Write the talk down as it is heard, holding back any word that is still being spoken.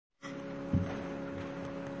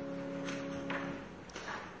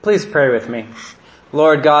Please pray with me.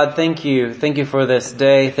 Lord God, thank you. Thank you for this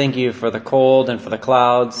day. Thank you for the cold and for the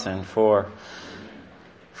clouds and for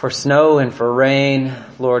snow and for rain.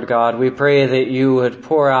 Lord God, we pray that you would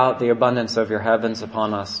pour out the abundance of your heavens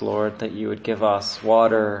upon us, Lord, that you would give us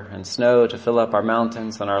water and snow to fill up our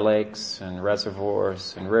mountains and our lakes and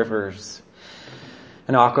reservoirs and rivers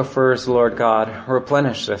and aquifers, Lord God.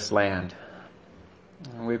 Replenish this land.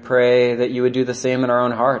 And we pray that you would do the same in our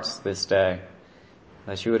own hearts this day,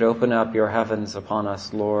 that you would open up your heavens upon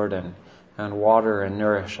us, Lord, and water and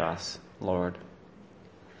nourish us, Lord.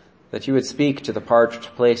 That you would speak to the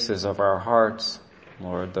parched places of our hearts,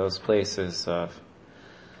 Lord, those places of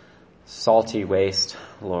salty waste,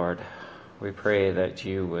 Lord. We pray that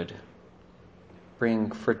you would bring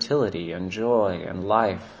fertility and joy and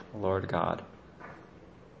life, Lord God.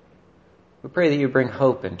 We pray that you bring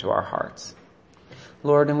hope into our hearts,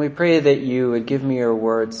 Lord, and we pray that you would give me your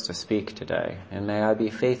words to speak today, and may I be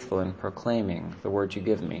faithful in proclaiming the word you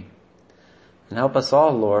give me. And help us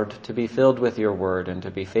all, Lord, to be filled with your word and to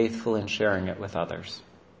be faithful in sharing it with others.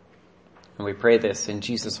 And we pray this in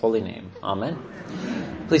Jesus' holy name. Amen.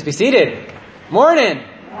 Please be seated. Morning.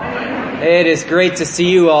 It is great to see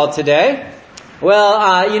you all today.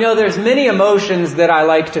 Well, there's many emotions that I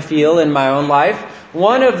like to feel in my own life.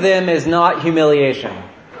 One of them is not humiliation.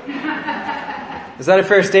 Is that a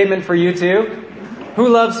fair statement for you too? Who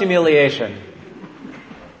loves humiliation?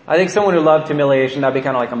 I think someone who loved humiliation, that'd be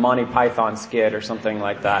kind of like a Monty Python skit or something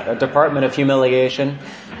like that. A department of humiliation.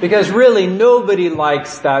 Because really nobody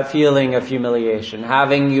likes that feeling of humiliation.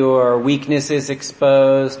 Having your weaknesses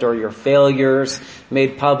exposed or your failures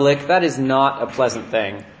made public, that is not a pleasant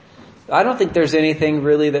thing. I don't think there's anything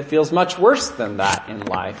really that feels much worse than that in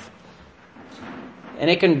life. And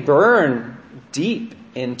it can burn deep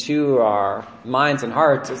into our minds and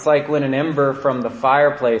hearts. It's like when an ember from the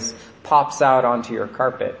fireplace pops out onto your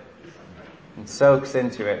carpet and soaks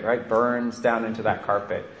into it, right? Burns down into that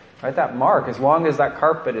carpet, right? That mark, as long as that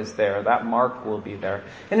carpet is there, that mark will be there.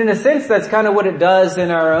 And in a sense, that's kind of what it does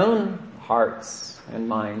in our own hearts and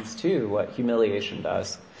minds too, what humiliation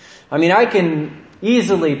does. I mean, I can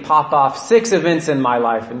easily pop off 6 events in my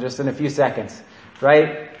life in a few seconds,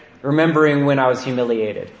 right? Remembering when I was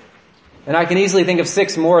humiliated. And I can easily think of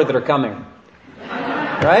 6 more that are coming.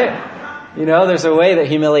 Right? There's a way that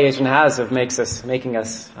humiliation has of making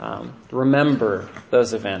us remember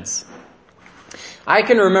those events. I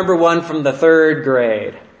can remember one from the 3rd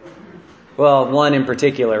grade. Well, one in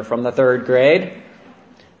particular from the 3rd grade.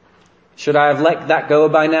 Should I have let that go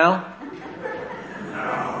by now?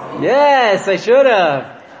 Yes, I should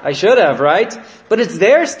have. I should have, right? But it's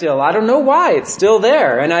there still. I don't know why. It's still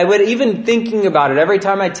there. And I would, even thinking about it, every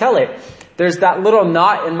time I tell it, there's that little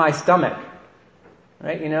knot in my stomach.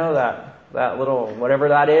 Right? That little, whatever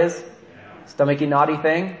that is, stomachy knotty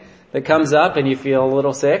thing that comes up and you feel a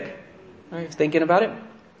little sick. Are you thinking about it?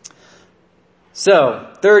 So,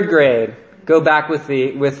 3rd grade, go back with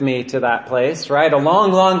me to that place, right? A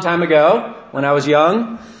long, long time ago when I was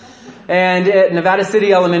young. And at Nevada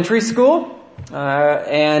City Elementary School,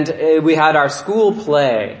 and we had our school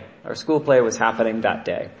play. Our school play was happening that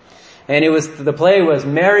day. And the play was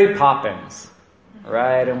Mary Poppins,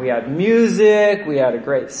 right? And we had music, we had a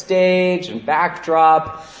great stage and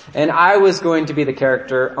backdrop, and I was going to be the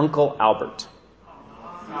character Uncle Albert.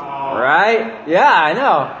 Right? Yeah, I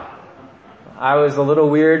know. I was a little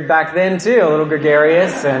weird back then too, a little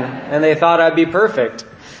gregarious, and they thought I'd be perfect.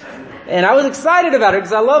 And I was excited about it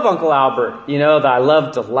because I love Uncle Albert. That I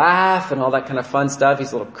love to laugh and all that kind of fun stuff.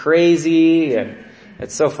 He's a little crazy and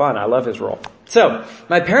it's so fun. I love his role. So,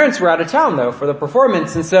 my parents were out of town though for the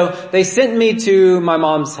performance, and so they sent me to my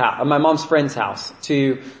mom's friend's house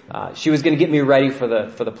she was going to get me ready for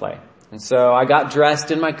the play. And so I got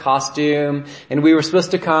dressed in my costume, and we were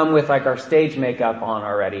supposed to come with like our stage makeup on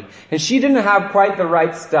already. And she didn't have quite the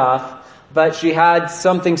right stuff, but she had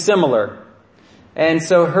something similar. And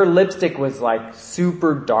so her lipstick was like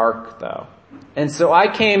super dark though. And so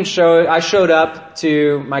I showed up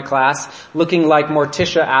to my class looking like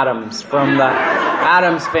Morticia Addams from the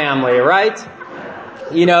Addams Family, right?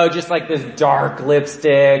 Just like this dark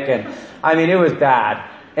lipstick, and I mean it was bad.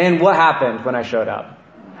 And what happened when I showed up?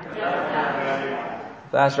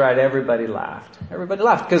 That's right, everybody laughed. Everybody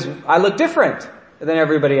laughed because I looked different than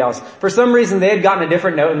everybody else. For some reason they had gotten a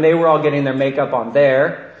different note and they were all getting their makeup on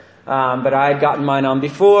there. But I had gotten mine on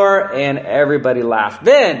before, and everybody laughed.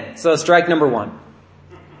 So strike number 1.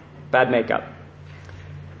 Bad makeup.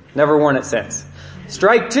 Never worn it since.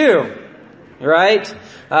 Strike 2, right?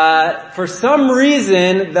 For some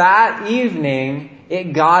reason, that evening,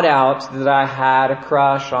 it got out that I had a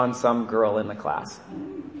crush on some girl in the class.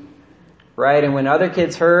 right? And when other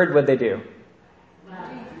kids heard, what'd they do?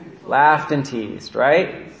 Laughed and teased,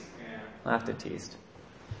 right? Laughed and teased.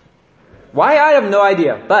 Why? I have no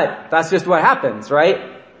idea, but that's just what happens, right?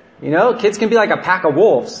 You know, kids can be like a pack of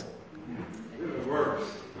wolves. Even worse.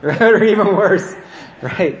 Or even worse,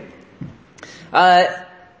 right?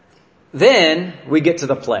 Then we get to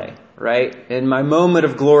the play, right? And my moment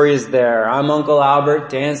of glory is there. I'm Uncle Albert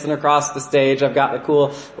dancing across the stage. I've got the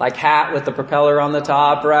cool hat with the propeller on the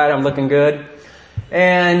top, right? I'm looking good.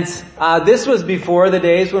 And this was before the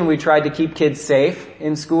days when we tried to keep kids safe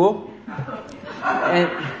in school.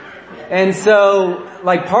 And so,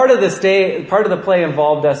 part of the play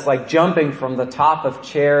involved us, jumping from the top of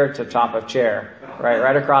chair to top of chair,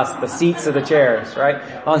 right across the seats of the chairs, right,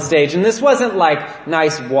 on stage. And this wasn't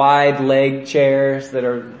nice wide leg chairs that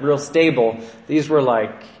are real stable. These were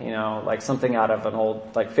something out of an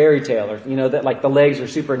old, fairy tale, or, that the legs are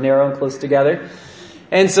super narrow and close together.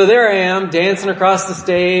 And so there I am, dancing across the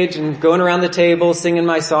stage and going around the table, singing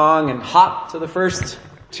my song, and hop to the first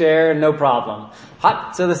chair, no problem.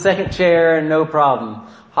 Hop to the second chair, no problem.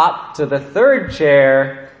 Hop to the third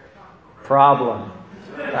chair, problem.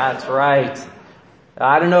 That's right.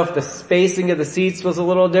 I don't know if the spacing of the seats was a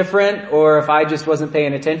little different or if I just wasn't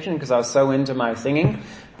paying attention because I was so into my singing,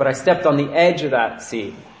 but I stepped on the edge of that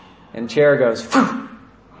seat and chair goes, phew,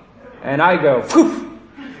 and I go, phew,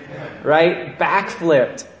 right?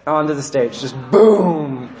 Backflipped onto the stage, just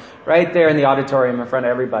boom, right there in the auditorium in front of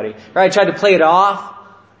everybody. Right? I tried to play it off,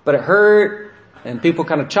 but it hurt, and people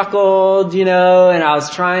kind of chuckled, and I was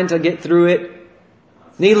trying to get through it.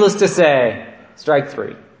 Needless to say, strike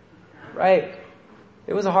 3. Right?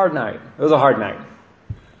 It was a hard night.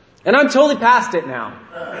 And I'm totally past it now.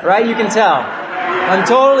 Right? You can tell. I'm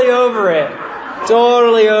totally over it.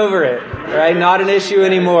 Right? Not an issue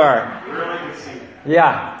anymore.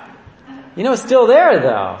 Yeah. It's still there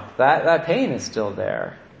though. That pain is still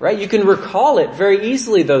there. Right? You can recall it very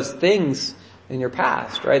easily, those things in your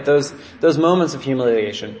past, right? Those moments of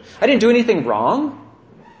humiliation. I didn't do anything wrong,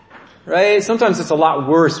 right? Sometimes it's a lot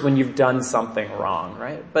worse when you've done something wrong,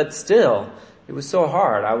 right? But still, it was so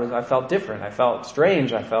hard. I felt different. I felt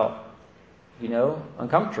strange. I felt,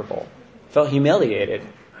 uncomfortable. I felt humiliated. And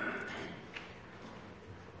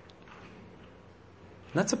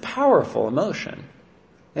that's a powerful emotion.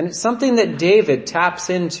 And it's something that David taps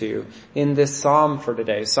into in this psalm for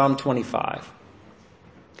today, Psalm 25.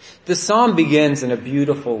 The psalm begins in a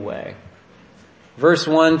beautiful way. Verse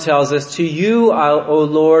 1 tells us, "To you, O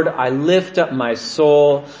Lord, I lift up my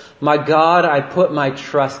soul. My God, I put my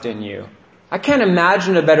trust in you." I can't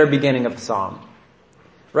imagine a better beginning of a psalm.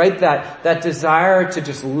 Right? That desire to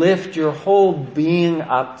just lift your whole being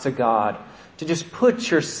up to God. To just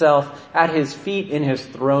put yourself at His feet in His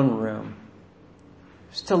throne room.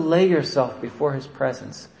 Just to lay yourself before His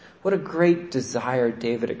presence. What a great desire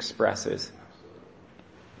David expresses.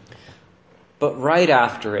 But right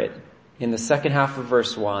after it, in the second half of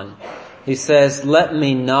verse 1, he says, "Let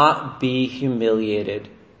me not be humiliated,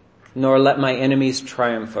 nor let my enemies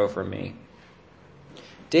triumph over me."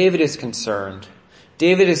 David is concerned.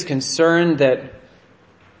 David is concerned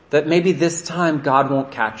that maybe this time God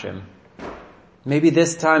won't catch him. Maybe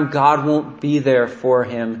this time God won't be there for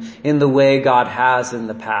him in the way God has in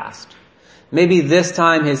the past. Maybe this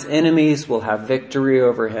time his enemies will have victory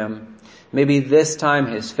over him. Maybe this time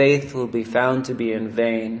his faith will be found to be in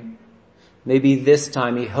vain. Maybe this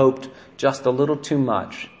time he hoped just a little too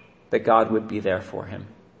much that God would be there for him.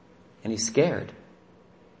 And he's scared.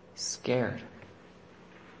 He's scared.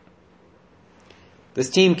 The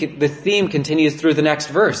theme continues through the next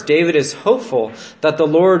verse. David is hopeful that the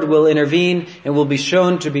Lord will intervene and will be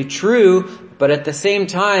shown to be true, but at the same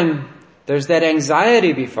time, there's that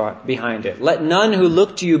anxiety behind it. Let none who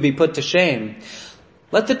look to you be put to shame.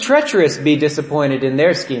 Let the treacherous be disappointed in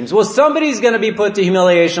their schemes. Well, somebody's going to be put to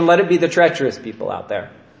humiliation. Let it be the treacherous people out there.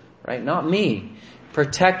 Right? Not me.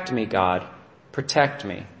 Protect me, God. Protect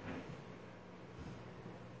me.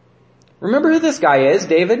 Remember who this guy is,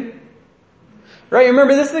 David? Right?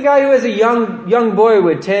 Remember, this is the guy who as a young boy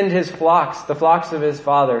would tend his flocks, the flocks of his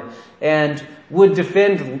father, and would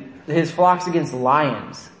defend his flocks against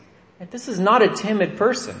lions. This is not a timid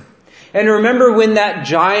person. And remember when that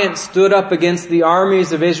giant stood up against the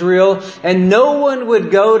armies of Israel and no one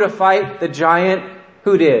would go to fight the giant?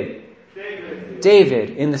 Who did? David,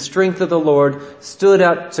 in the strength of the Lord, stood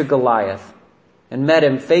up to Goliath and met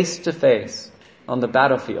him face to face on the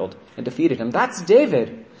battlefield and defeated him. That's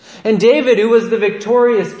David. And David, who was the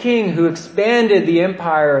victorious king who expanded the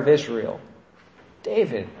empire of Israel.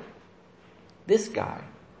 David, this guy,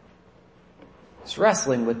 is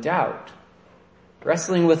wrestling with doubt.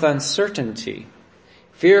 Wrestling with uncertainty,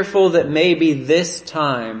 fearful that maybe this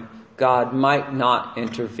time God might not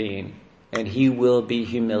intervene and he will be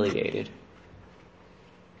humiliated.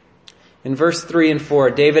 In verse 3 and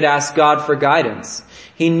 4, David asks God for guidance.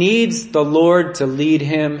 He needs the Lord to lead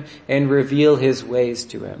him and reveal his ways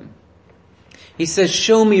to him. He says,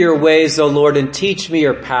 show me your ways, O Lord, and teach me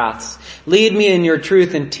your paths. Lead me in your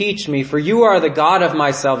truth and teach me, for you are the God of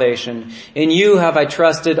my salvation. In you have I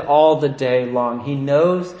trusted all the day long. He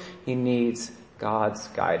knows he needs God's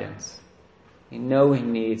guidance. He knows he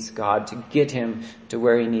needs God to get him to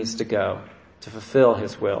where he needs to go, to fulfill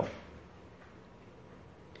his will.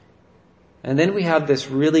 And then we have this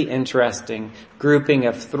really interesting grouping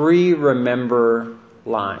of 3 remember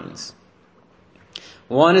lines.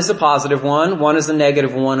 One is a positive one is a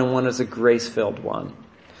negative one, and one is a grace-filled one.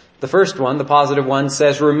 The first one, the positive one,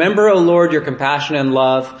 says, remember, O Lord, your compassion and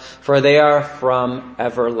love, for they are from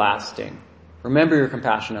everlasting. Remember your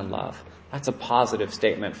compassion and love. That's a positive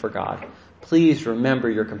statement for God. Please remember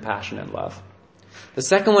your compassion and love. The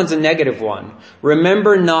second one's a negative one.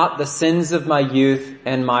 Remember not the sins of my youth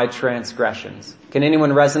and my transgressions. Can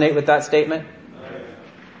anyone resonate with that statement?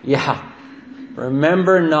 Yeah.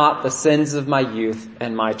 Remember not the sins of my youth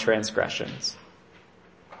and my transgressions.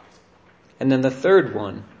 And then the third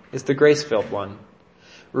one is the grace-filled one.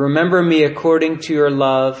 Remember me according to your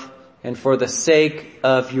love and for the sake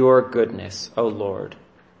of your goodness, O Lord.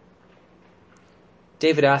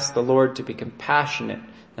 David asked the Lord to be compassionate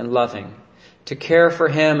and loving, to care for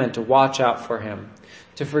him and to watch out for him,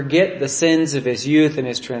 to forget the sins of his youth and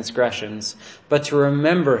his transgressions, but to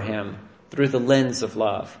remember him through the lens of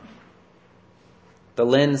love. The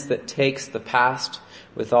lens that takes the past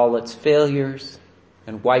with all its failures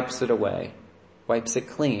and wipes it away, wipes it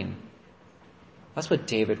clean. That's what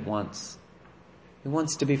David wants. He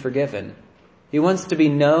wants to be forgiven. He wants to be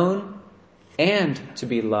known and to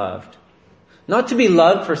be loved. Not to be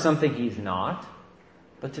loved for something he's not,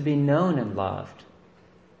 but to be known and loved.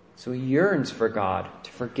 So he yearns for God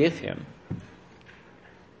to forgive him.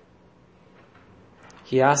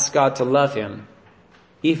 He asks God to love him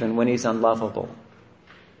even when he's unlovable.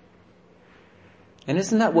 And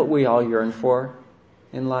isn't that what we all yearn for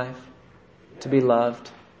in life? To be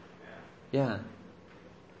loved? Yeah.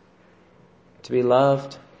 To be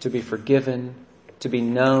loved, to be forgiven, to be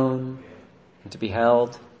known, and to be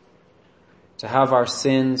held. To have our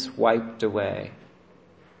sins wiped away.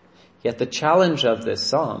 Yet the challenge of this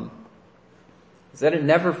psalm is that it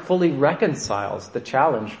never fully reconciles the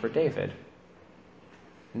challenge for David.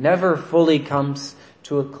 Never fully comes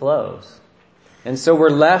to a close. And so we're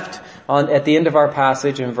left at the end of our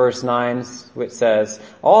passage in verse 9, which says,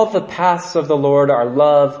 all the paths of the Lord are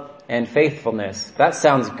love and faithfulness. That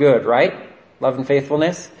sounds good, right? Love and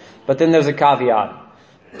faithfulness. But then there's a caveat.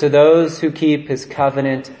 To those who keep his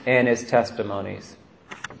covenant and his testimonies.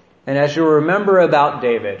 And as you remember about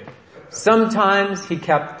David, sometimes he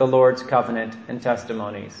kept the Lord's covenant and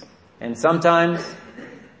testimonies. And sometimes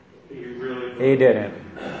he didn't.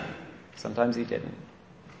 Sometimes he didn't.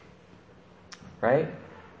 Right?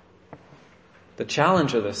 The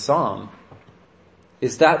challenge of the psalm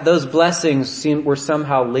is that those blessings were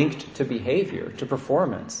somehow linked to behavior, to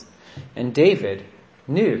performance. And David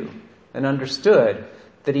knew and understood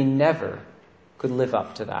that he never could live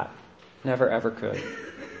up to that. Never ever could.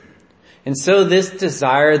 And so this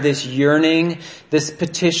desire, this yearning, this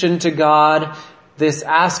petition to God, this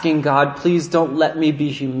asking God, please don't let me be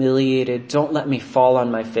humiliated, don't let me fall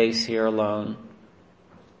on my face here alone,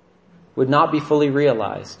 would not be fully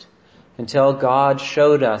realized until God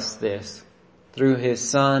showed us this through his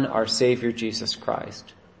Son, our Savior Jesus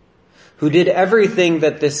Christ, who did everything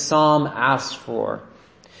that this psalm asked for.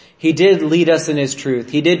 He did lead us in his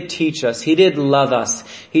truth. He did teach us. He did love us.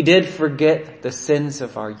 He did forget the sins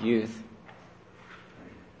of our youth.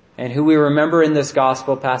 And who we remember in this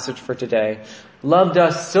gospel passage for today loved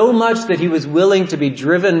us so much that he was willing to be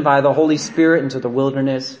driven by the Holy Spirit into the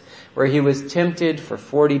wilderness, where he was tempted for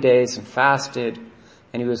 40 days and fasted,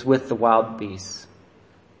 and he was with the wild beasts.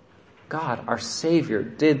 God, our Savior,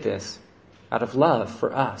 did this out of love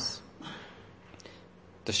for us,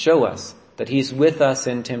 to show us that he's with us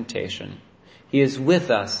in temptation. He is with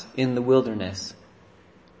us in the wilderness.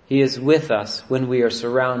 He is with us when we are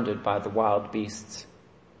surrounded by the wild beasts.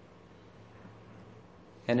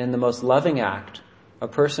 And in the most loving act a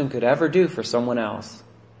person could ever do for someone else,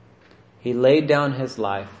 he laid down his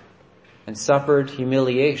life and suffered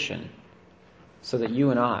humiliation so that you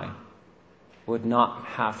and I would not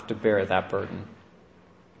have to bear that burden.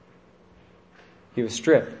 He was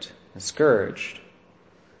stripped and scourged.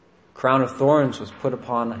 A crown of thorns was put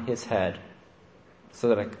upon his head so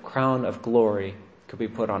that a crown of glory could be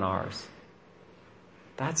put on ours.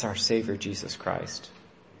 That's our Savior, Jesus Christ.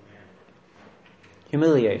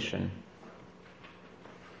 Humiliation.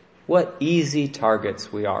 What easy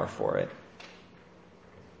targets we are for it.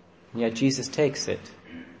 And yet Jesus takes it,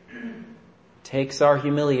 takes our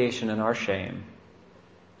humiliation and our shame,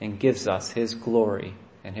 and gives us his glory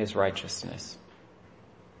and his righteousness.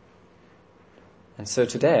 And so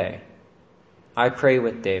today, I pray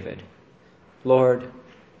with David, Lord,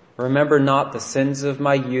 remember not the sins of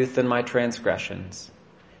my youth and my transgressions.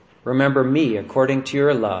 Remember me according to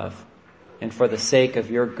your love and for the sake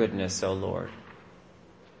of your goodness, O Lord.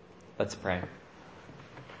 Let's pray.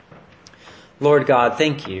 Lord God,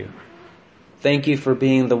 thank you. Thank you for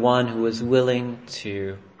being the one who was willing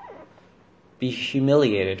to be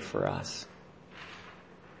humiliated for us,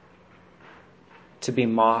 to be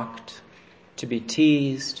mocked, to be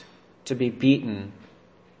teased, to be beaten,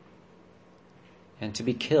 and to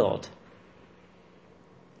be killed.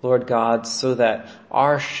 Lord God, so that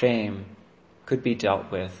our shame could be dealt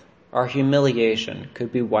with, our humiliation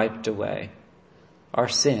could be wiped away, our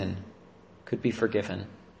sin could be forgiven.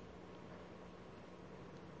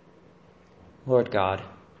 Lord God,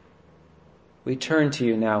 we turn to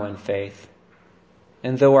you now in faith.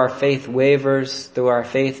 And though our faith wavers, though our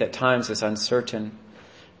faith at times is uncertain,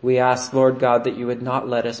 we ask, Lord God, that you would not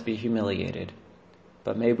let us be humiliated,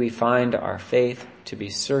 but may we find our faith to be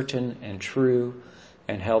certain and true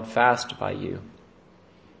and held fast by you.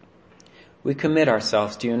 We commit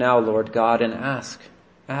ourselves to you now, Lord God, and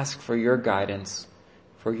ask for your guidance,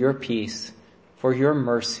 for your peace, for your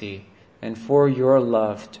mercy, and for your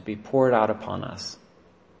love to be poured out upon us.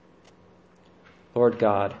 Lord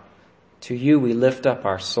God, to you we lift up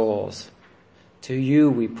our souls. To you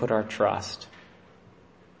we put our trust.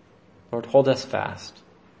 Lord, hold us fast.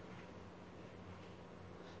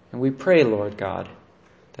 And we pray, Lord God,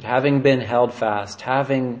 that having been held fast,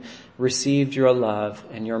 having received your love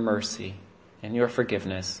and your mercy and your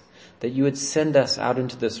forgiveness, that you would send us out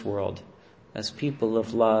into this world as people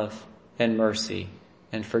of love and mercy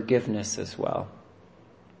and forgiveness as well.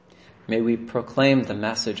 May we proclaim the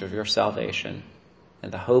message of your salvation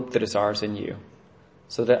and the hope that is ours in you,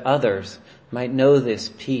 so that others might know this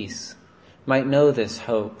peace, might know this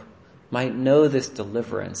hope, might know this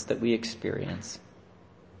deliverance that we experience.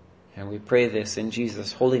 And we pray this in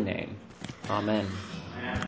Jesus' holy name. Amen.